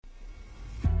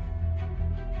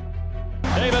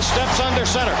Davis steps under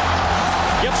center.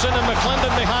 Gibson and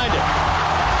McClendon behind him.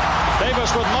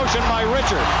 Davis with motion by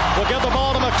Richard. Will give the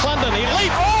ball to McClendon. He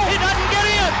leaps. Oh, he doesn't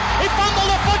get in. He fumbled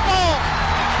the football.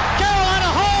 Carolina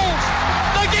holds.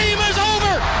 The game is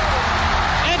over.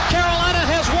 And Carolina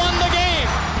has won the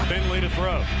game. Finley to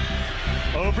throw.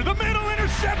 Over the middle,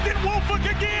 intercepted. Wolford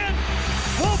again.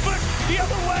 Wolford the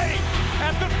other way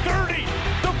at the 30,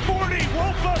 the 40.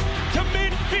 Wolford to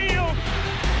midfield.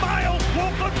 Miles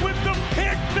Wolford with the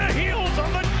pick. The Heels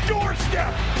on the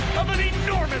doorstep of an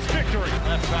enormous victory.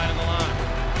 Left side of the line.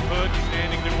 Hood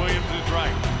standing to Williams'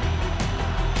 right.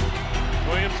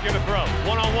 Williams gonna throw.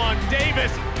 One-on-one.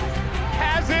 Davis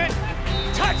has it.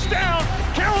 Touchdown.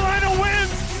 Carolina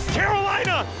wins.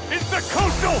 Carolina is the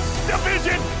Coastal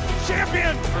Division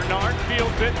champion. Bernard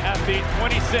fields it at the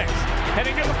 26.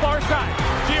 Heading to the far side.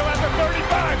 Gio at the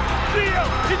 35. Gio,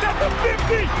 he's at the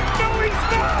 50. No, he's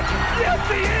not. Yes,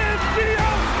 he is.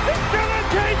 Gio is gonna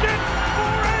take it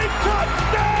for a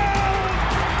touchdown.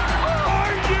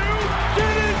 Are you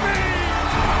kidding me?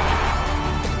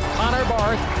 Connor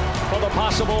Barth for the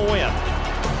possible win.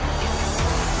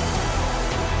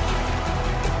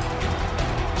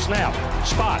 Snap,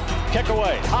 spot, kick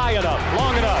away, high enough,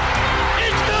 long enough.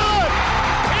 It's good!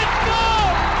 It's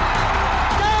good!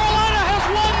 Carolina has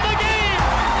won the game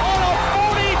on a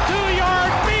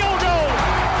 42-yard field goal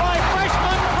by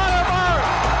freshman Connor Barth.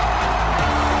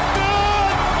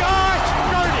 Good gosh,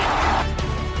 dirty.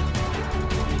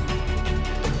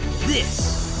 This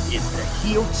is the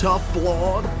Heel Tough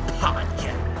Blog Podcast.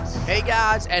 Hey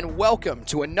guys, and welcome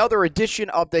to another edition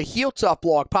of the Heel Tough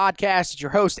Blog Podcast. It's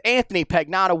your host, Anthony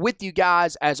Pagnotta, with you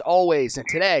guys as always. And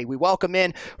today we welcome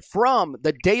in from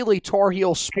the Daily Tar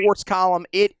Heel Sports column,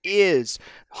 it is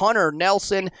Hunter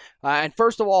Nelson. And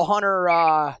first of all,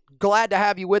 Hunter, glad to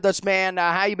have you with us, man.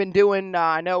 How you been doing?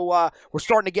 I know we're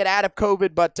starting to get out of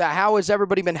COVID, but how has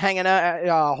everybody been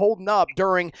holding up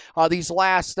during this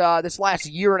last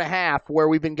year and a half where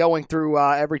we've been going through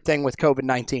everything with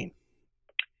COVID-19?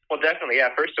 Well, definitely, yeah.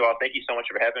 First of all, thank you so much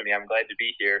for having me. I'm glad to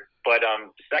be here. But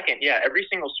second, yeah, every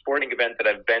single sporting event that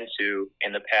I've been to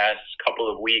in the past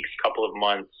couple of weeks, couple of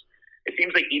months, it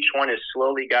seems like each one has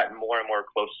slowly gotten more and more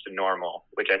close to normal,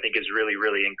 which I think is really,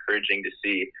 really encouraging to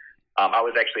see. I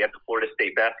was actually at the Florida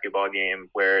State basketball game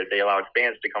where they allowed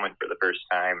fans to come in for the first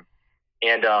time.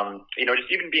 And,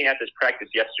 just even being at this practice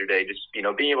yesterday, just,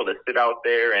 being able to sit out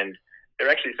there, and there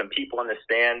are actually some people in the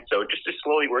stand. So just to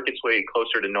slowly work its way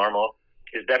closer to normal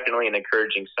is definitely an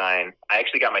encouraging sign. I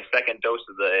actually got my second dose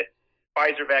of the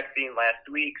Pfizer vaccine last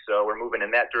week, so we're moving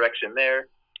in that direction there.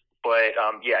 But,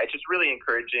 it's just really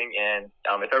encouraging. And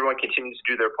if everyone continues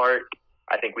to do their part,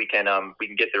 I think we can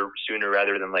get there sooner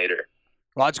rather than later.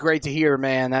 Well, that's great to hear,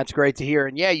 man. That's great to hear.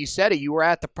 And, yeah, you said it. You were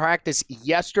at the practice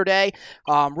yesterday.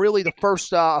 Really the first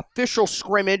official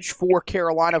scrimmage for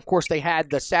Carolina. Of course, they had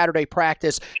the Saturday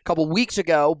practice a couple weeks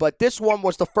ago, but this one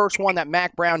was the first one that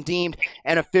Mack Brown deemed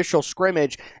an official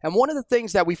scrimmage. And one of the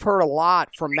things that we've heard a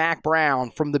lot from Mack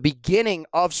Brown from the beginning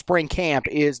of spring camp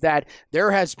is that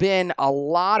there has been a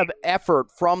lot of effort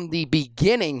from the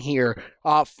beginning here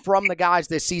from the guys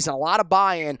this season, a lot of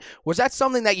buy-in. Was that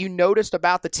something that you noticed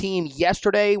about the team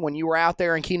yesterday when you were out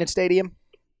there in Kenan Stadium?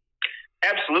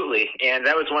 Absolutely, and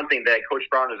that was one thing that Coach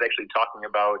Brown was actually talking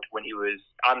about when he was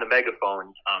on the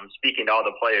megaphone speaking to all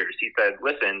the players. He said,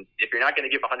 listen, if you're not going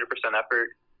to give 100% effort,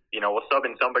 we'll sub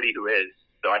in somebody who is.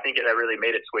 So I think that really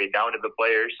made its way down to the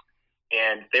players,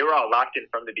 and they were all locked in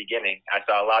from the beginning. I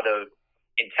saw a lot of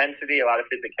intensity, a lot of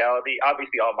physicality,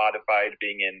 obviously all modified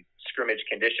being in scrimmage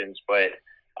conditions, but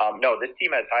no, this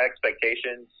team has high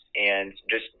expectations, and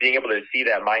just being able to see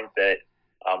that mindset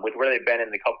with where they've been in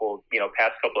the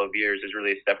past couple of years is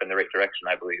really a step in the right direction,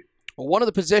 I believe. Well, one of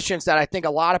the positions that I think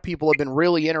a lot of people have been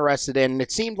really interested in, and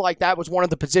it seemed like that was one of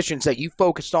the positions that you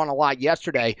focused on a lot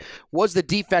yesterday, was the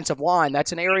defensive line.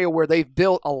 That's an area where they've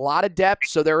built a lot of depth,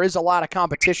 so there is a lot of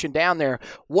competition down there.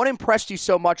 What impressed you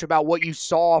so much about what you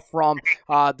saw from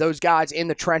those guys in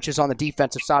the trenches on the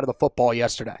defensive side of the football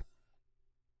yesterday?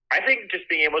 I think just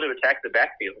being able to attack the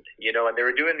backfield, and they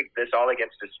were doing this all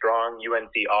against a strong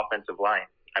UNC offensive line.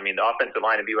 I mean, the offensive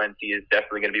line of UNC is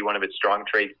definitely going to be one of its strong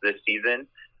traits this season.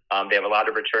 They have a lot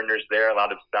of returners there, a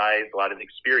lot of size, a lot of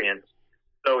experience.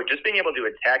 So just being able to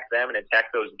attack them and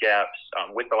attack those gaps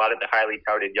with a lot of the highly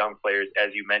touted young players,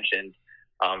 as you mentioned,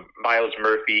 Myles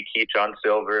Murphy, Keyshawn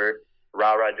Silver,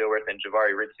 Ra Dilworth, and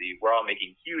Jahvaree Ritzie, we're all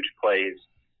making huge plays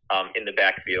in the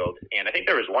backfield. And I think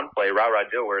there was one play, Ra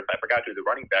Dilworth, I forgot who the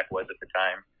running back was at the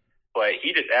time, but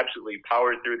he just absolutely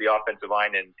powered through the offensive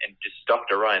line and just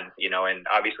stuffed a run, and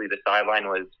obviously the sideline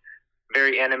was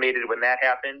very animated when that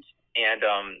happened. And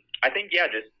I think,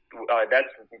 just that's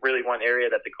really one area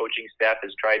that the coaching staff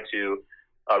has tried to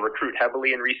recruit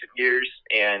heavily in recent years.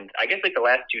 And I guess like the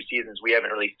last 2 seasons, we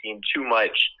haven't really seen too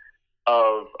much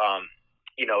of,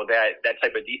 that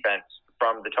type of defense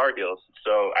from the Tar Heels.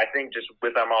 So I think just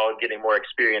with them all getting more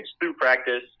experience through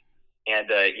practice and,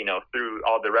 through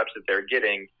all the reps that they're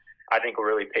getting, I think will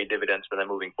really pay dividends for them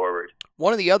moving forward.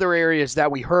 One of the other areas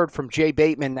that we heard from Jay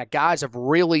Bateman that guys have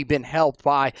really been helped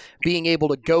by being able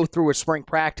to go through a spring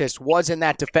practice was in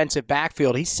that defensive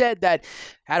backfield. He said that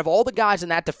out of all the guys in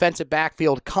that defensive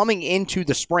backfield coming into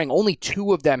the spring, only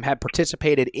 2 of them had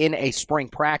participated in a spring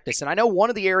practice. And I know one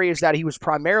of the areas that he was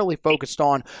primarily focused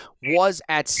on was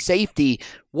at safety.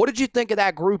 What did you think of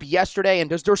that group yesterday? And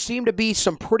does there seem to be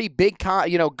some pretty big,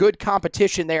 good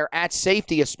competition there at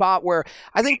safety, a spot where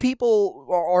I think people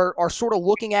are sort of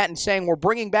looking at and saying we're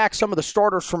bringing back some of the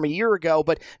starters from a year ago,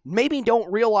 but maybe don't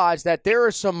realize that there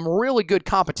is some really good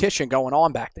competition going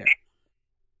on back there.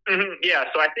 Mm-hmm. Yeah,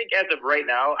 so I think as of right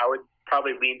now, I would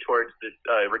probably lean towards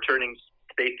the returning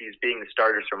safeties being the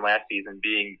starters from last season,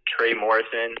 being Trey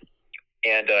Morrison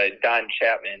and Don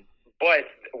Chapman. But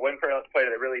one player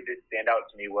that really did stand out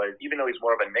to me was, even though he's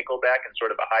more of a nickelback and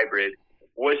sort of a hybrid,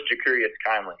 was Jacurious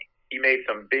Conley. He made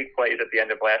some big plays at the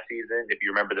end of last season. If you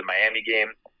remember the Miami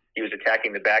game, he was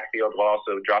attacking the backfield while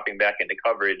also dropping back into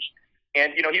coverage.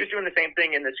 And, he was doing the same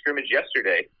thing in the scrimmage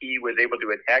yesterday. He was able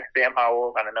to attack Sam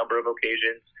Howell on a number of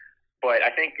occasions. But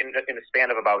I think in the span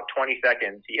of about 20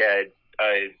 seconds, he had,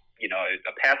 a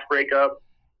pass breakup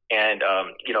and,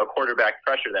 a quarterback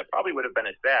pressure that probably would have been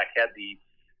a sack had the,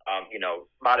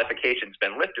 modifications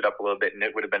been lifted up a little bit, and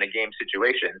it would have been a game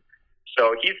situation.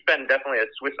 So he's been definitely a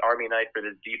Swiss Army knife for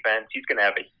this defense. He's going to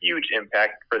have a huge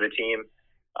impact for the team.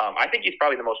 I think he's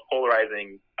probably the most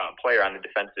polarizing player on the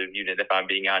defensive unit, if I'm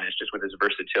being honest, just with his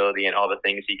versatility and all the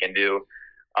things he can do.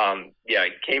 He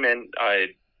came in,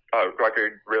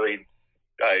 Ruckert really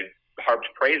harped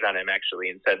praise on him, actually,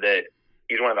 and said that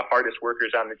he's one of the hardest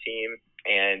workers on the team,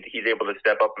 and he's able to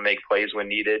step up and make plays when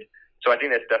needed. So I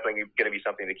think that's definitely going to be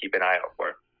something to keep an eye out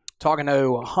for. Talking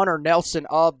to Hunter Nelson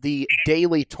of the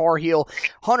Daily Tar Heel.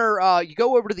 Hunter, you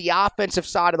go over to the offensive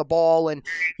side of the ball, and,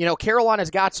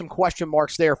 Carolina's got some question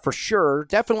marks there for sure.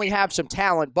 Definitely have some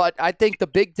talent, but I think the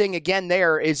big thing again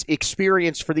there is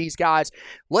experience for these guys.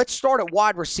 Let's start at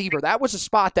wide receiver. That was a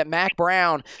spot that Mack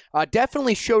Brown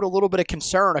definitely showed a little bit of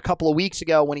concern a couple of weeks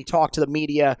ago when he talked to the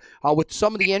media with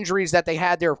some of the injuries that they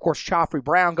had there. Of course, Joffrey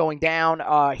Brown going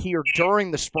down here during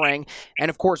the spring,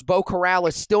 and of course, Beau Corral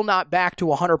is still not back to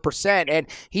 100%. And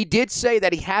he did say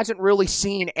that he hasn't really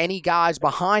seen any guys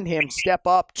behind him step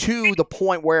up to the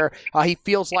point where he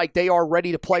feels like they are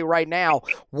ready to play right now.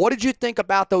 What did you think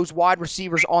about those wide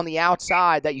receivers on the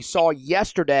outside that you saw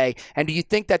yesterday? And do you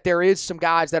think that there is some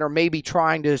guys that are maybe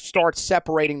trying to start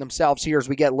separating themselves here as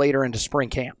we get later into spring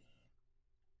camp?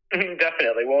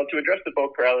 Definitely. Well, to address the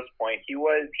Beau Corrales point, he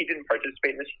didn't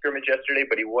participate in the scrimmage yesterday,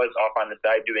 but he was off on the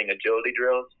side doing agility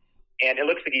drills. And it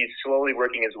looks like he's slowly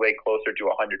working his way closer to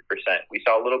 100%. We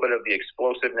saw a little bit of the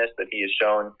explosiveness that he has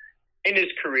shown in his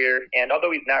career. And although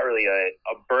he's not really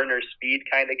a burner speed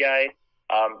kind of guy,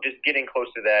 just getting close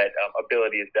to that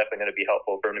ability is definitely going to be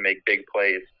helpful for him to make big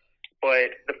plays.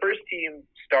 But the first team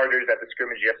starters at the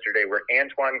scrimmage yesterday were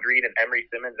Antoine Green and Emery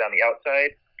Simmons on the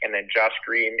outside, and then Josh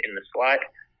Green in the slot.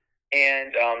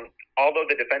 And although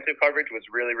the defensive coverage was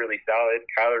really, really solid,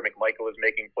 Kyler McMichael was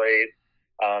making plays.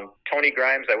 Tony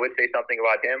Grimes, I would say something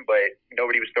about him, but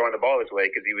nobody was throwing the ball his way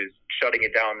because he was shutting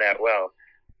it down that well.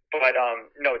 But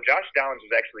no, Josh Downs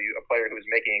was actually a player who was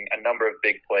making a number of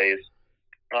big plays,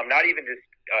 not even just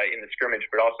in the scrimmage,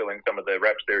 but also in some of the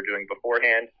reps they were doing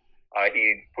beforehand.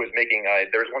 He was making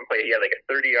there was one play, he had like a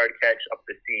 30-yard catch up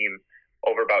the seam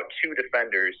over about 2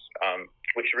 defenders,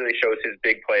 which really shows his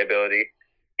big playability.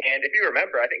 And if you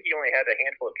remember, I think he only had a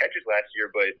handful of catches last year,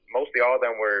 but mostly all of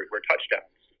them were touchdowns.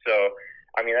 So,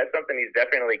 I mean, that's something he's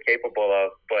definitely capable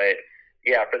of. But,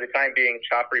 yeah, for the time being,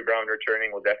 Joffrey Brown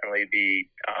returning will definitely be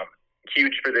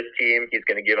huge for this team. He's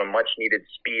going to give them much-needed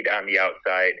speed on the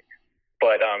outside.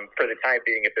 But for the time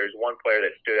being, if there's one player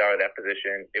that stood out of that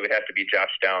position, it would have to be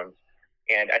Josh Downs.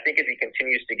 And I think as he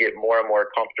continues to get more and more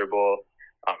comfortable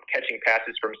catching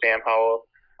passes from Sam Howell,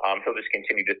 he'll just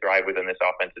continue to thrive within this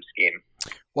offensive scheme.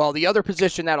 Well, the other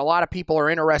position that a lot of people are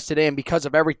interested in because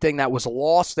of everything that was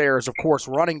lost there is, of course,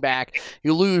 running back.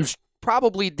 You lose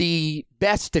probably the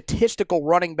best statistical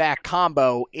running back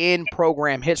combo in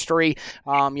program history.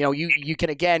 You can,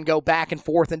 again, go back and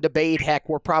forth and debate. Heck,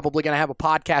 we're probably going to have a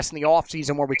podcast in the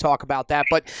offseason where we talk about that.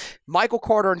 But Michael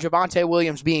Carter and Javonte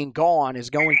Williams being gone is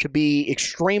going to be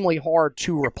extremely hard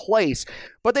to replace.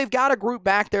 But they've got a group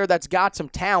back there that's got some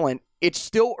talent. it's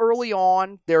still early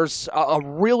on. There's a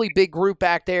really big group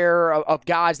back there of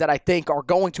guys that I think are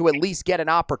going to at least get an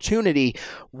opportunity.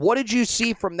 What did you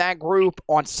see from that group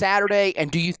on Saturday,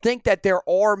 and do you think that there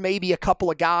are maybe a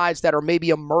couple of guys that are maybe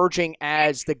emerging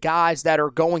as the guys that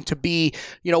are going to be,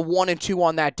 1 and 2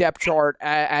 on that depth chart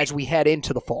as we head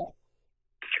into the fall?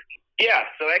 Yeah,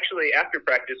 so actually after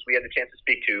practice, we had the chance to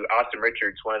speak to Austin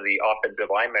Richards, one of the offensive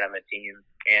linemen on the team,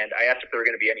 and I asked if there were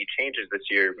going to be any changes this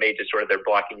year made to sort of their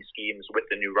blocking schemes with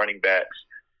the new running backs.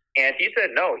 And he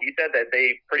said no. He said that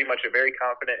they pretty much are very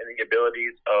confident in the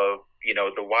abilities of,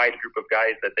 the wide group of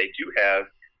guys that they do have.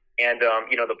 And,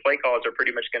 the play calls are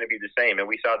pretty much going to be the same. And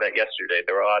we saw that yesterday.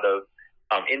 There were a lot of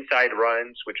inside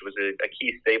runs, which was a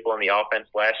key staple in the offense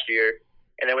last year.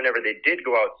 And then whenever they did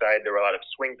go outside, there were a lot of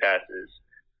swing passes.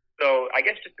 So I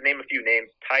guess just to name a few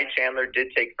names, Ty Chandler did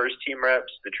take first-team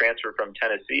reps, the transfer from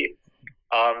Tennessee.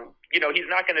 He's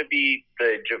not going to be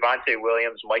the Javonte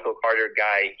Williams, Michael Carter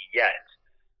guy yet,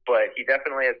 but he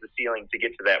definitely has the ceiling to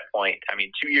get to that point. I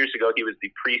mean, 2 years ago, he was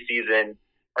he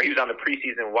was on the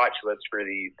preseason watch list for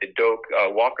the Doak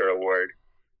Walker Award.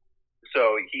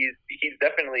 So he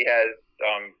definitely has,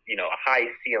 a high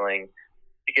ceiling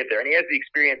to get there, and he has the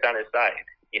experience on his side.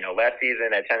 Last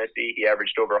season at Tennessee, he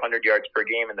averaged over 100 yards per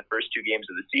game in the first 2 games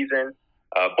of the season,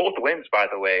 both wins, by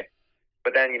the way.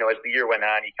 But then, as the year went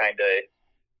on, he kind of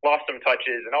lost some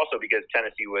touches, and also because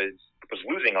Tennessee was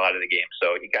losing a lot of the games,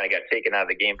 so he kind of got taken out of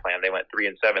the game plan. They went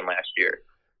 3-7 last year.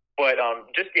 But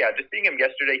just seeing him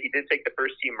yesterday, he did take the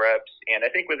first team reps, and I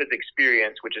think with his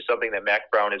experience, which is something that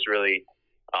Mac Brown has really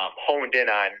honed in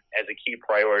on as a key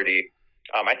priority,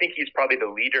 I think he's probably the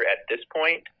leader at this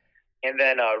point. And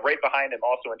then right behind him,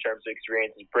 also in terms of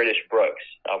experience, is British Brooks.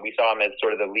 We saw him as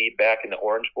sort of the lead back in the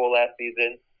Orange Bowl last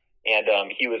season,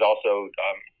 and he was also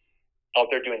out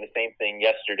there doing the same thing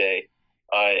yesterday.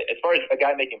 As far as a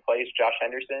guy making plays, Josh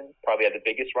Henderson probably had the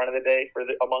biggest run of the day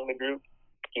among the group.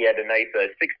 He had a nice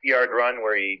 60-yard run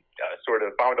where he sort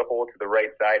of found a hole to the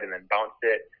right side and then bounced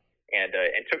it and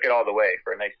took it all the way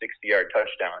for a nice 60-yard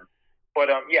touchdown. But,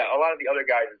 a lot of the other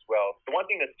guys as well. The one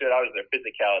thing that stood out is their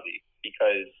physicality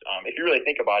because if you really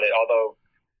think about it, although,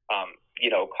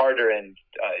 Carter and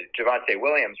Javonte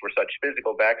Williams were such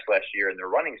physical backs last year in their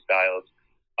running styles,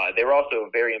 they were also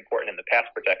very important in the pass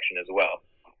protection as well.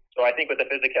 So I think with the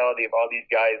physicality of all these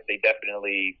guys, they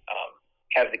definitely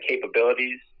have the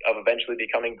capabilities of eventually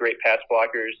becoming great pass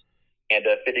blockers and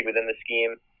fitting within the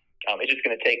scheme. It's just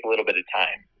going to take a little bit of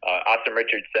time. Austin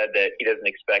Richards said that he doesn't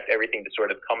expect everything to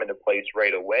sort of come into place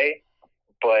right away.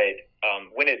 But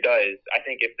when it does, I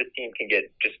think if this team can get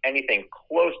just anything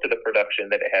close to the production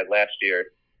that it had last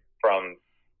year from,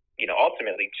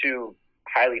 ultimately 2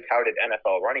 highly touted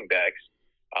NFL running backs,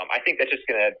 I think that's just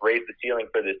going to raise the ceiling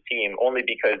for this team only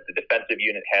because the defensive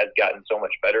unit has gotten so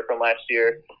much better from last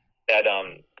year that,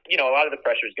 a lot of the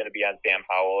pressure is going to be on Sam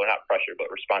Howell, or not pressure, but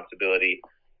responsibility.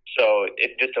 So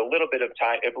if just a little bit of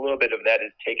time, if a little bit of that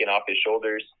is taken off his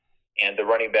shoulders and the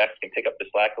running backs can pick up the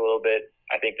slack a little bit,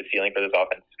 I think the ceiling for this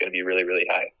offense is going to be really, really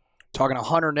high. Talking to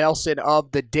Hunter Nelson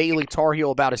of the Daily Tar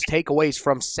Heel about his takeaways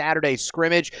from Saturday's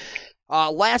scrimmage.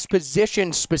 Last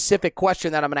position-specific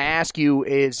question that I'm going to ask you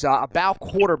is about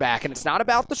quarterback, and it's not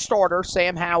about the starter,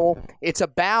 Sam Howell. It's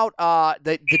about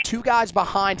the 2 guys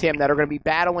behind him that are going to be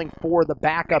battling for the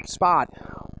backup spot.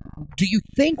 Do you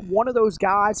think one of those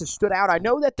guys has stood out? I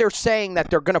know that they're saying that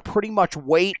they're going to pretty much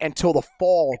wait until the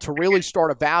fall to really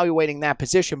start evaluating that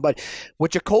position, but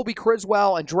with Jacoby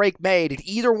Criswell and Drake May, did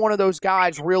either one of those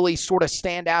guys really sort of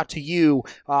stand out to you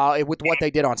with what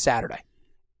they did on Saturday?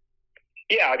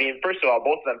 Yeah, I mean, first of all,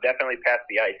 both of them definitely passed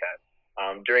the eye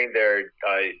test. During their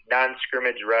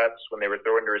non-scrimmage reps, when they were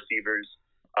throwing to receivers,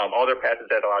 all their passes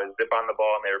had a lot of zip on the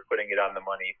ball, and they were putting it on the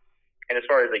money. And as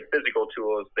far as physical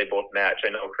tools, they both match. I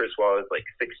know Criswell is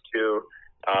 6'2",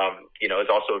 is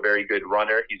also a very good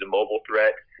runner. He's a mobile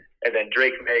threat. And then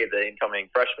Drake May, the incoming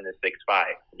freshman, is 6'5".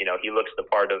 He looks the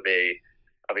part of a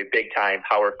big-time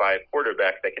Power 5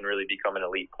 quarterback that can really become an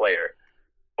elite player.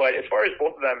 But as far as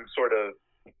both of them sort of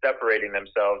separating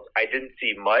themselves, I didn't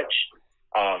see much.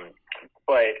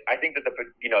 But I think that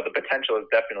the potential is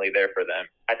definitely there for them.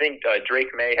 I think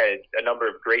Drake May had a number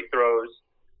of great throws,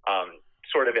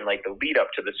 sort of in the lead up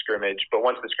to the scrimmage. But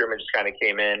once the scrimmage kind of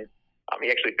came in,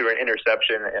 he actually threw an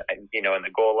interception, in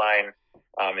the goal line,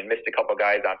 and missed a couple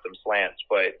guys on some slants.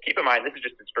 But keep in mind, this is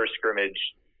just his first scrimmage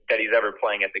that he's ever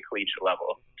playing at the collegiate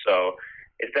level. So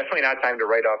it's definitely not time to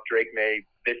write off Drake May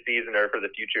this season or for the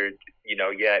future,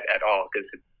 yet at all, because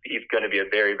he's going to be a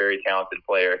very, very talented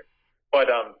player. But,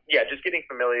 just getting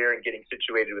familiar and getting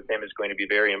situated with him is going to be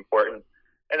very important.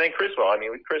 And then Criswell. I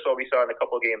mean, with Criswell, we saw in a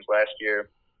couple of games last year,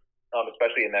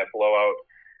 especially in that blowout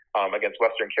against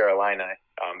Western Carolina.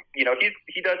 He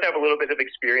does have a little bit of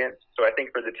experience, so I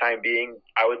think for the time being,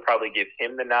 I would probably give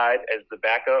him the nod as the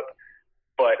backup.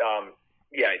 But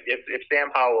if Sam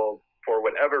Howell, for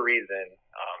whatever reason,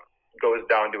 goes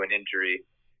down to an injury,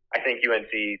 I think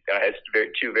UNC has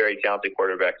two very talented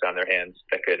quarterbacks on their hands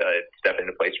that could step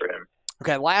into place for him.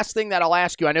 Okay, last thing that I'll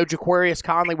ask you, I know Jaquarius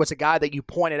Conley was a guy that you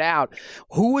pointed out.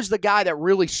 Who was the guy that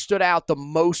really stood out the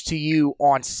most to you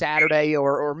on Saturday,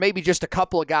 or maybe just a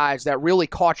couple of guys that really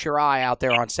caught your eye out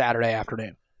there on Saturday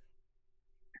afternoon?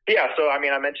 Yeah, so, I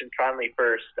mentioned Conley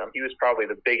first. He was probably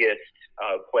the biggest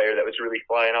player that was really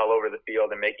flying all over the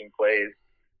field and making plays.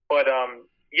 But,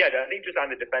 I think just on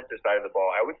the defensive side of the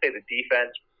ball, I would say the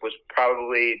defense was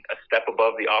probably a step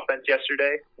above the offense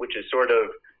yesterday, which is sort of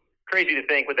crazy to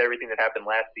think with everything that happened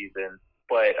last season.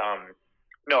 But,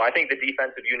 I think the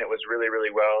defensive unit was really,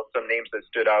 really well. Some names that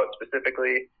stood out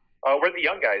specifically were the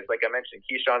young guys, like I mentioned,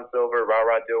 Keyshawn Silver, Ra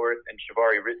Dilworth, and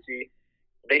Shavari Ritzy.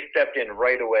 They stepped in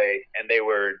right away, and they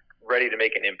were ready to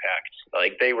make an impact.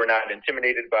 Like, they were not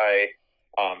intimidated by,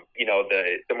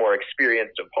 the more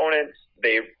experienced opponents.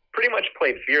 They pretty much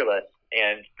played fearless,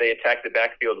 and they attacked the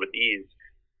backfield with ease.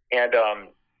 And,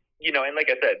 and like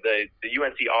I said, the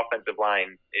UNC offensive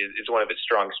line is one of its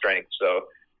strong strengths. So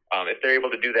if they're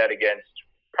able to do that against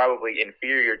probably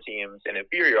inferior teams and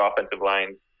inferior offensive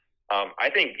lines, I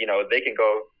think, they can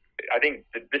go – I think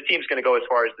this team's going to go as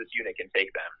far as this unit can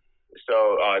take them.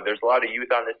 So there's a lot of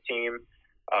youth on this team,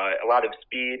 a lot of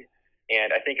speed.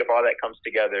 And I think if all that comes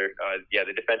together,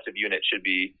 the defensive unit should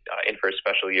be in for a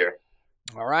special year.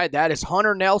 All right, that is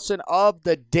Hunter Nelson of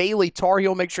the Daily Tar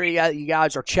Heel. Make sure you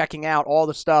guys are checking out all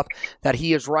the stuff that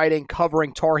he is writing,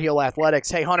 covering Tar Heel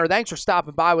athletics. Hey, Hunter, thanks for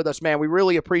stopping by with us, man. We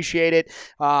really appreciate it.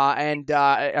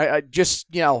 I just,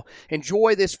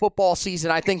 enjoy this football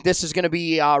season. I think this is going to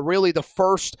be really the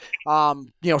first,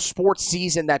 sports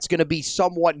season that's going to be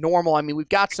somewhat normal. I mean, we've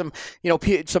got some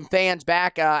fans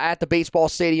back at the baseball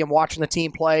stadium watching the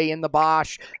team play in the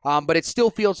Bosch, but it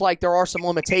still feels like there are some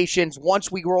limitations. Once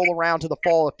we roll around to the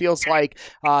fall, it feels like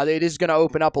it is going to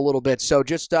open up a little bit. So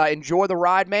just enjoy the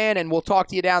ride, man, and we'll talk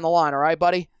to you down the line. All right,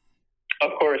 buddy?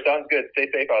 Of course. Sounds good. Stay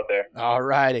safe out there. All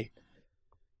righty.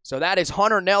 So that is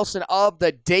Hunter Nelson of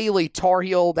the Daily Tar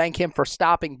Heel. Thank him for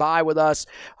stopping by with us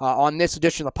on this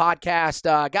edition of the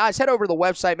podcast. Guys, head over to the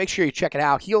website. Make sure you check it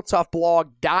out,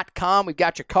 HeelToughBlog.com. We've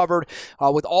got you covered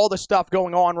with all the stuff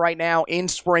going on right now in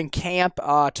spring camp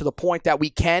to the point that we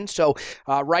can. So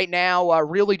right now,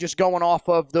 really just going off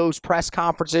of those press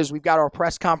conferences. We've got our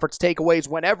press conference takeaways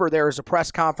whenever there is a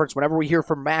press conference, whenever we hear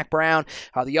from Mack Brown.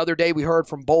 The other day we heard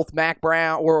from both Mack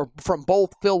Brown, or from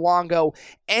both Phil Longo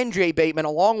and Jay Bateman,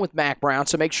 along with Mack Brown,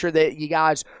 so make sure that you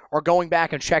guys are going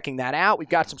back and checking that out. We've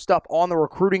got some stuff on the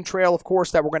recruiting trail, of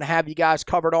course, that we're going to have you guys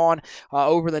covered on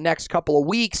over the next couple of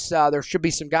weeks. There should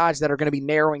be some guys that are going to be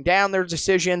narrowing down their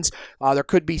decisions. There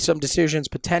could be some decisions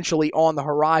potentially on the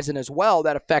horizon as well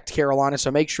that affect Carolina,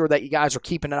 so make sure that you guys are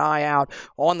keeping an eye out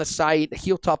on the site,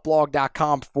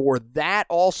 HeelToughBlog.com, for that.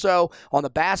 Also, on the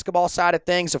basketball side of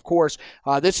things, of course,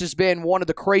 this has been one of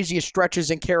the craziest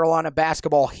stretches in Carolina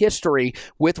basketball history,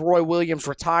 with Roy Williams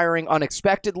retiring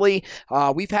unexpectedly.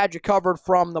 We've had you covered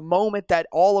from the moment that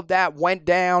all of that went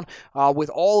down with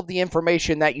all of the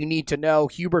information that you need to know.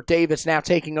 Hubert Davis now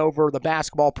taking over the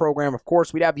basketball program. Of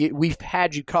course, we've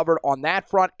had you covered on that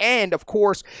front. And, of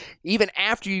course, even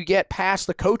after you get past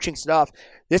the coaching stuff,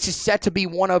 this is set to be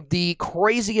one of the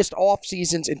craziest off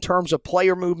seasons in terms of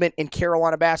player movement in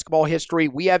Carolina basketball history.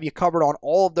 We have you covered on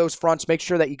all of those fronts. Make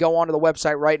sure that you go onto the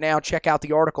website right now, check out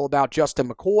the article about Justin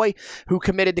McCoy, who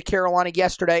committed to Carolina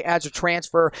yesterday as a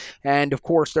transfer. And, of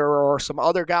course, there are some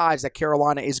other guys that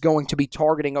Carolina is going to be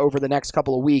targeting over the next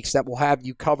couple of weeks that we'll have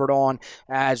you covered on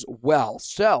as well.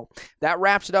 So that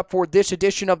wraps it up for this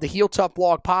edition of the Heel Tough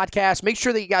Blog podcast. Make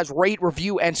sure that you guys rate,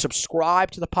 review, and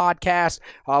subscribe to the podcast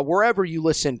wherever you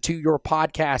listen to your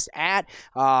podcast at,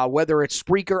 whether it's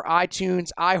Spreaker,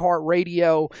 iTunes,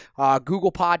 iHeartRadio,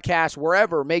 Google Podcasts,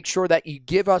 wherever. Make sure that you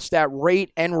give us that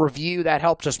rate and review. That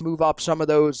helps us move up some of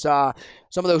those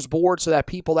boards so that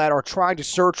people that are trying to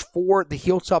search for the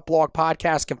Heel Tough Blog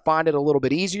podcast can find it a little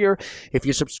bit easier. If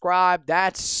you subscribe,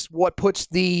 that's what puts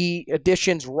the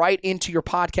editions right into your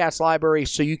podcast library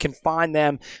so you can find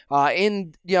them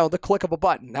in the click of a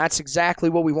button. That's exactly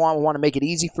what we want. We want to make it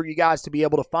easy for you guys to be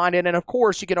able to find it. And, of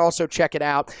course, you can also check it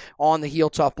out on the Heel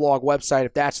Tough Blog website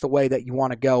if that's the way that you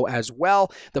want to go as well.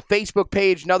 The Facebook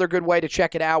page, another good way to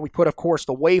check it out. We put, of course,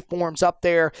 the waveforms up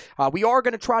there. We are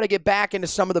going to try to get back into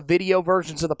some of the video versions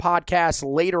versions of the podcast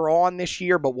later on this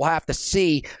year, but we'll have to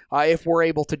see if we're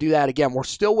able to do that again. We're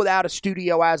still without a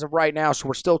studio as of right now, so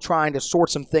we're still trying to sort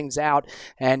some things out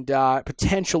and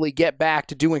potentially get back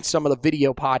to doing some of the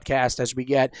video podcast as we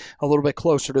get a little bit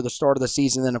closer to the start of the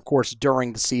season and, of course,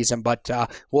 during the season. But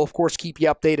we'll, of course, keep you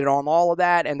updated on all of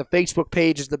that, and the Facebook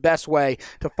page is the best way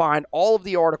to find all of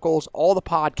the articles, all the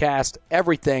podcasts,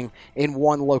 everything in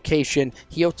one location.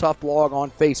 Heel Tough Blog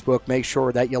on Facebook. Make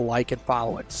sure that you like and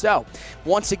follow it. So,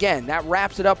 once again, that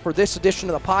wraps it up for this edition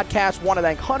of the podcast. Want to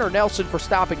thank Hunter Nelson for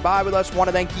stopping by with us. Want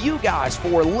to thank you guys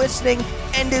for listening,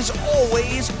 and as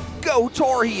always, go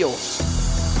Tar Heels!